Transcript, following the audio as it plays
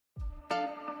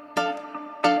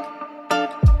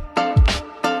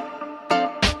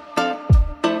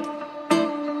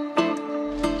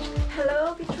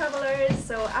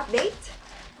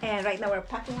And right now we're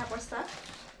packing up our stuff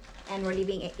and we're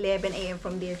leaving at 11 a.m.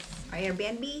 from this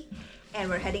Airbnb and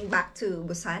we're heading back to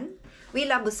Busan. We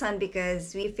love Busan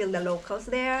because we feel the locals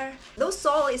there. Though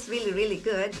Seoul is really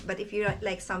good, but if you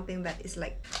like something that is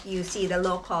like you see the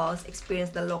locals,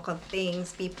 experience the local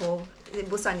things, people,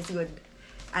 Busan is good.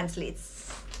 Honestly,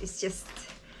 it's just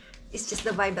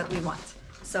the vibe that we want.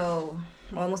 So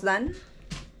we're almost done,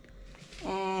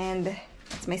 and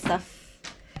that's my stuff,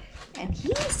 and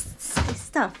his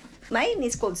stuff. Mine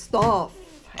is called stuff,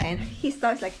 and his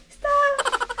stuff is like stuff.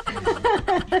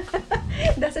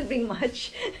 Doesn't bring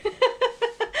much.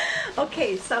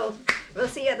 Okay, so we'll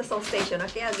see you at the Seoul station.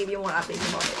 Okay, I'll give you more updates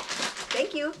about it.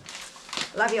 Thank you.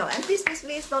 Love you all. And please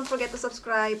don't forget to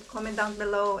subscribe, comment down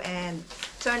below, and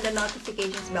turn the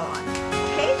notifications bell on.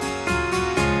 Okay?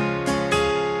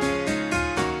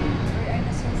 We're at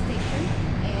the Seoul station,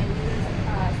 and we will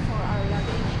store our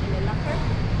luggage in the locker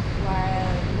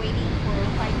while waiting for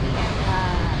 5 p.m.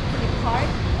 Depart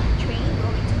train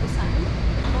going to Busan.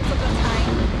 Most of the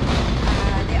time,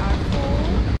 they are full.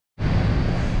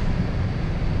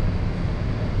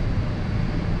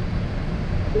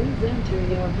 Please enter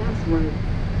your password.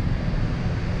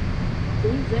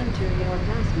 Please enter your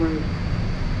password.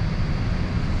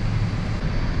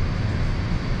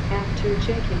 After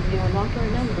checking your locker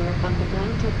number and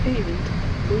amount of payment,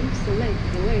 please select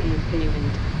the way of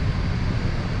payment.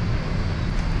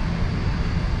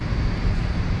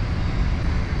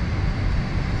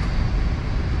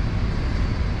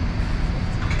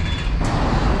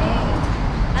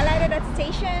 I landed at the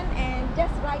station, and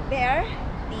just right there,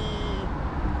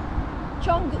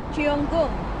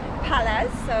 Cheonggung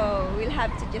Palace. So we'll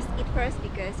have to just eat first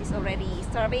because it's already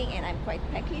starving and I'm quite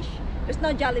peckish. There's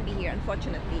no Jollibee here,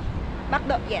 unfortunately.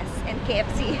 McDo, yes, and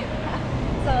KFC.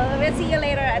 So we'll see you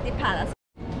later at the palace.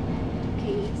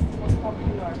 Okay, it's the most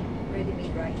popular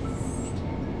ready-made rice.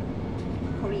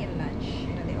 Korean lunch.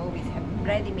 You know, they always have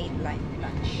ready-made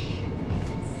lunch.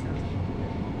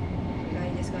 So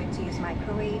I'm just going to use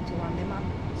microwave to warm them up.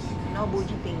 No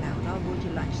bougie thing now. No bougie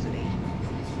lunch today.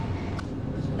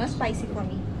 Not spicy for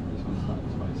me.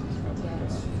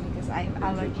 Yes, because I have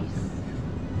allergies.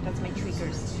 That's my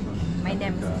triggers. My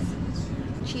nemesis.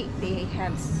 They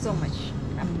have so much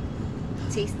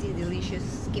tasty,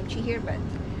 delicious kimchi here, but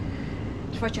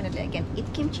unfortunately I can't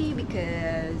eat kimchi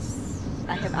because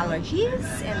I have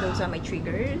allergies and those are my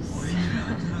triggers.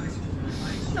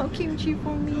 No kimchi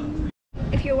for me.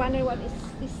 If you wonder what is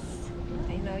this,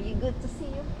 I know you good to see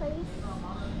your place.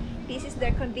 This is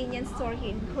their convenience store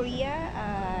here in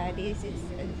Korea. This is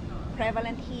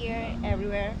prevalent here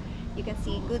everywhere. You can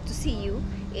see good to see you.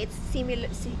 It's similar,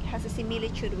 has a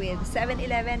similitude with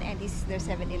 7-Eleven, and this is their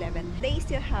 7-Eleven. They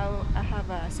still have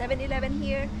a 7-Eleven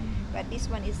here, but this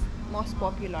one is most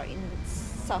popular in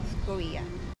South Korea.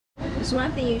 There's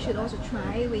one thing you should also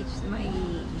try, which my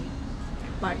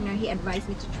partner, he advised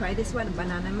me to try this one,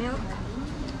 banana milk.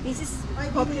 This is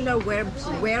popular where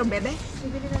bebe?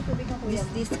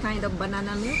 This kind of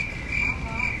banana milk.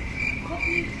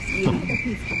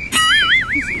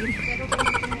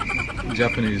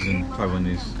 Japanese and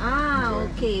Taiwanese. Ah,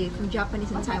 okay, from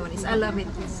Japanese and Taiwanese. I love it.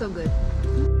 It's so good.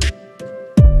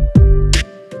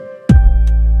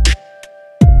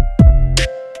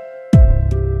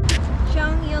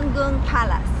 Cheonggung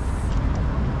Palace.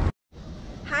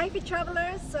 Hi, fit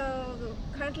travelers. So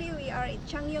currently we are at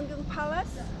Cheonggung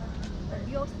Palace.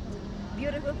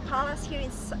 Beautiful palace here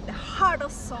in the heart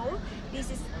of Seoul. This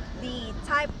is the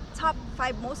top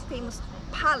 5 most famous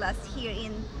palace here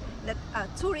in that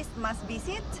tourists must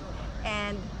visit.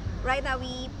 And right now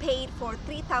we paid for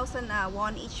 3,000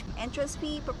 won each entrance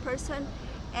fee per person.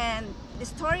 And the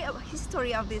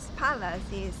history of this palace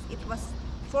is it was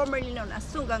formerly known as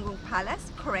Sungangung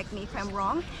Palace, correct me if I'm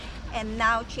wrong, and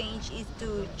now changed it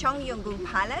to Cheonggung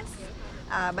Palace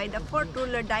by the 4th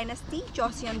ruler dynasty,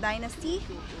 Joseon dynasty,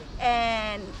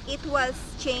 and it was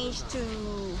changed to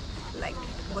like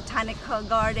botanical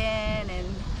garden and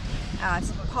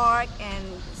park and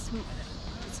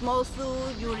small zoo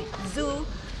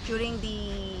during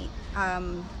the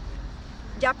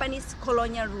Japanese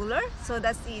colonial ruler. So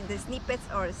that's the snippets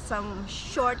or some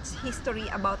short history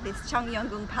about this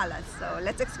Cheonggung Palace. So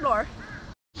let's explore.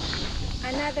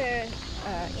 Another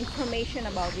information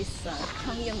about this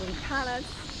Cheonggung Palace.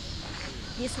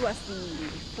 This was the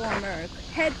former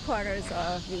headquarters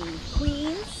of the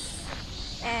queens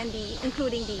and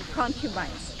including the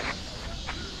concubines.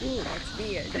 Ooh, that's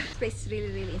weird. This place is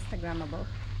really Instagrammable.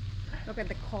 Look at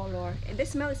the color. And the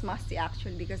smell is musty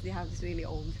actually because they have this really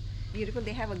old. Beautiful.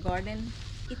 They have a garden.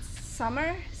 It's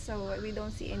summer, so we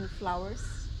don't see any flowers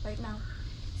right now.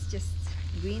 It's just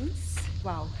greens.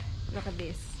 Wow, look at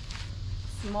this.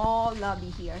 small lobby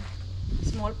here,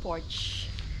 small porch.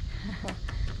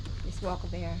 Just walk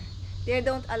there. They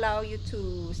don't allow you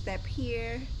to step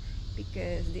here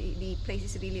because the place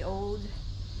is really old.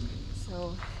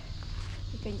 So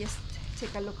you can just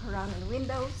take a look around the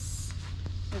windows.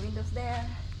 The windows there.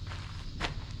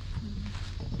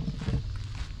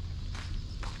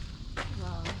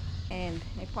 Wow. And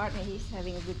my partner, he's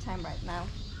having a good time right now.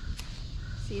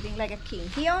 Sitting like a king.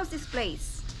 He owns this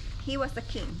place. He was the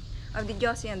king of the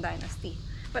Joseon dynasty.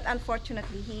 But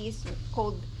unfortunately, he is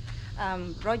called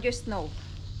Roger Snow.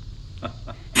 The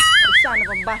son of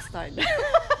a bastard.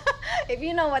 If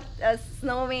you know what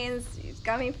Snow means, it's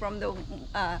coming from the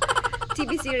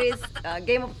TV series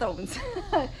Game of Thrones.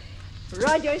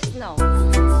 Roger Snow.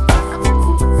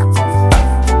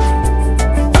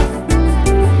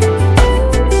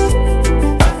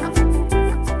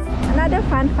 Another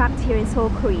fun fact here in Seoul,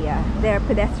 Korea, there are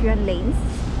pedestrian lanes.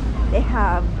 They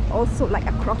have also like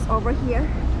a crossover here.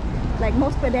 Like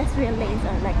most pedestrian lanes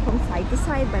are like from side to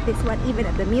side, but this one, even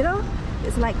at the middle,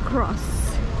 is like cross.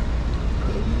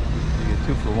 You get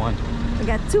 2 for 1. We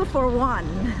got 2 for 1.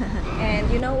 And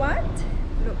you know what?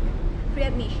 Look, free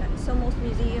admission. So most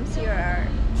museums here are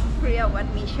free of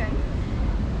admission,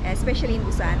 especially in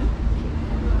Busan.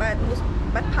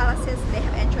 But palaces, they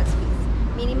have entrance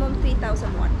fees. Minimum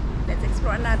 3,000 won. Let's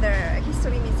explore another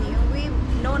history museum.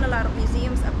 We've known a lot of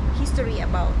museums of history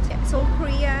about Seoul,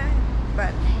 Korea,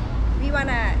 but we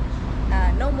wanna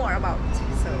know more about.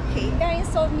 So, okay. We are in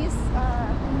Seoul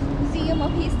Museum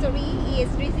of History.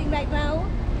 It's freezing right now.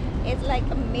 It's like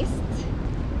a mist.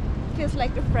 Feels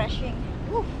like refreshing.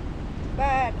 Woo.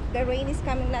 But the rain is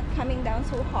not coming down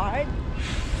so hard.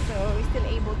 So we're still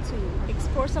able to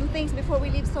explore some things before we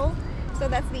leave Seoul. So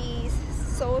that's the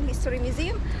Seoul History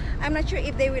Museum. I'm not sure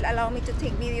if they will allow me to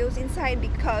take videos inside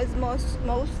because most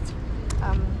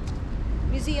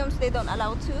museums, they don't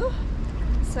allow to.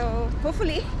 So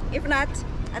hopefully, if not,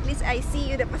 at least I see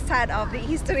you the facade of the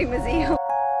History Museum.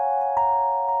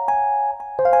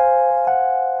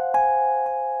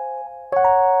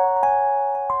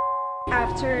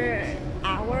 After an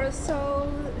hour or so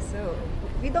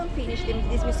we don't finish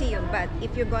this museum, but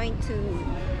if you're going to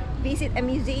visit a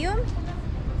museum,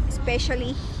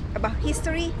 especially about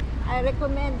history, I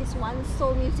recommend this one,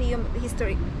 Seoul Museum of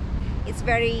History. It's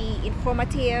very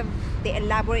informative. They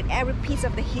elaborate every piece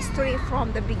of the history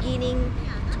from the beginning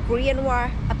to Korean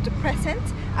War up to present.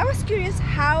 I was curious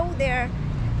how their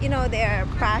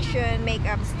fashion,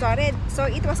 makeup started. So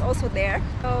it was also there.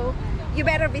 So you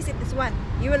better visit this one.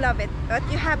 You will love it. But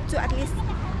you have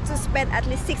to spend at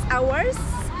least 6 hours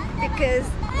because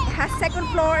it has second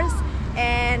floors.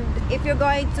 And if you're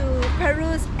going to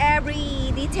peruse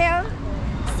every detail,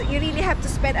 so you really have to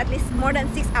spend at least more than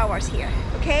 6 hours here.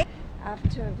 Okay?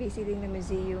 After visiting the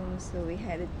museum, so we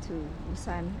headed to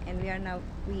Busan, and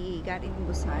we got in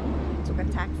Busan, took a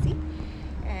taxi,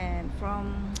 and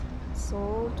from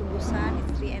Seoul to Busan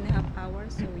it's 3.5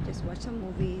 hours. So we just watched some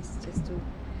movies just to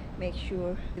make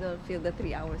sure we don't feel the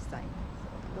 3 hours time.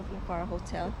 Looking for a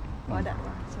hotel.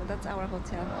 So that's our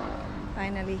hotel.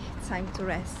 Finally, it's time to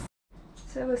rest.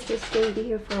 So I was just staying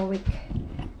here for a week.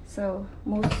 So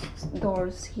most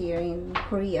doors here in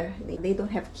Korea, they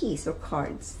don't have keys or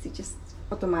cards. It's just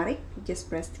automatic. You just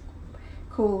press the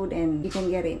code and you can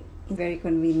get in. It's very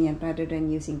convenient rather than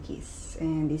using keys.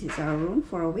 And this is our room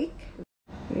for a week.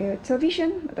 We have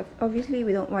television, but obviously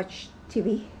we don't watch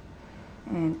TV.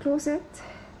 And closet.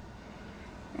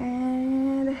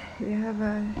 And we have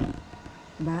a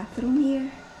bathroom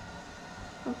here.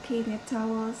 Okay, we have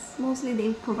towels. Mostly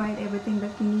they provide everything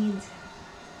that we need.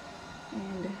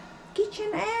 And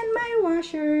kitchen and my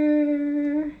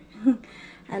washer.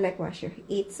 I like washer.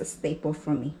 It's a staple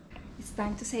for me. It's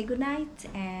time to say goodnight,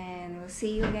 and we'll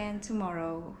see you again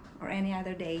tomorrow or any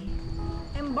other day.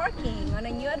 Embarking on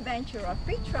a new adventure of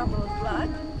free travel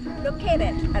vlog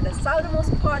located at the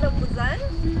southernmost part of Busan.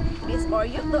 These are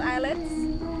Yukdo Islets,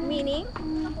 meaning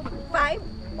 5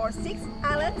 or 6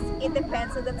 islets. It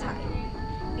depends on the time.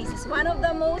 This is one of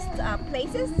the most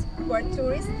places where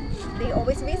tourists, they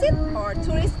always visit, or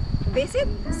tourists visit,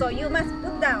 so you must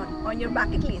put down on your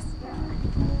bucket list.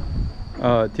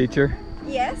 Teacher?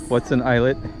 Yes? What's an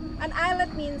islet? An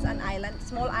islet means an island,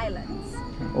 small islands.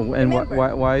 Oh, and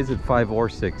why is it 5 or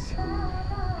 6?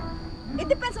 It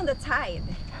depends on the tide,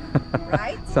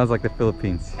 right? Sounds like the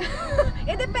Philippines.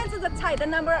 It depends on the tide. The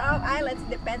number of islets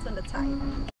depends on the tide.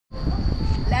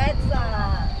 Let's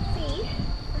see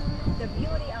the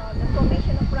beauty of the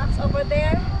formation of rocks over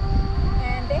there.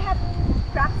 And they have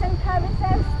cracks and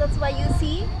crevices. That's why you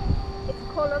see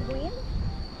it's color green.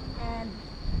 And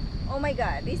oh my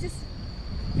god, this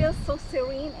feels so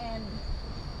serene, and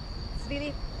it's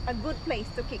really a good place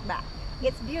to kick back.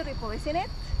 It's beautiful, isn't it?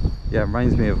 Yeah, it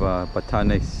reminds me of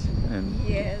Batanes and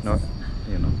Yes.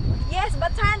 you know. Yes,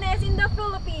 Batanes in the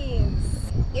Philippines.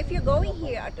 If you're going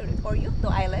here at Oryucto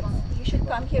Islets, you should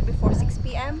come here before 6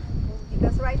 p.m.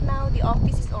 because right now the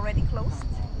office is already closed.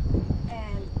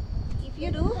 And if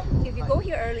you go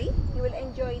here early, you will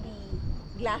enjoy the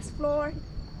glass floor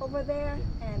over there,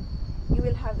 and you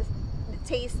will have the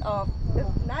taste of the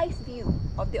nice view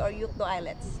of the Oryucto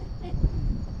Islets.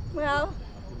 Well,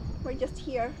 we're just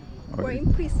here. We're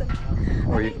in prison.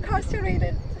 Or We're you-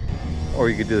 incarcerated. Or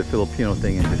you could do the Filipino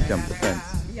thing and just jump the fence.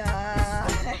 Yeah.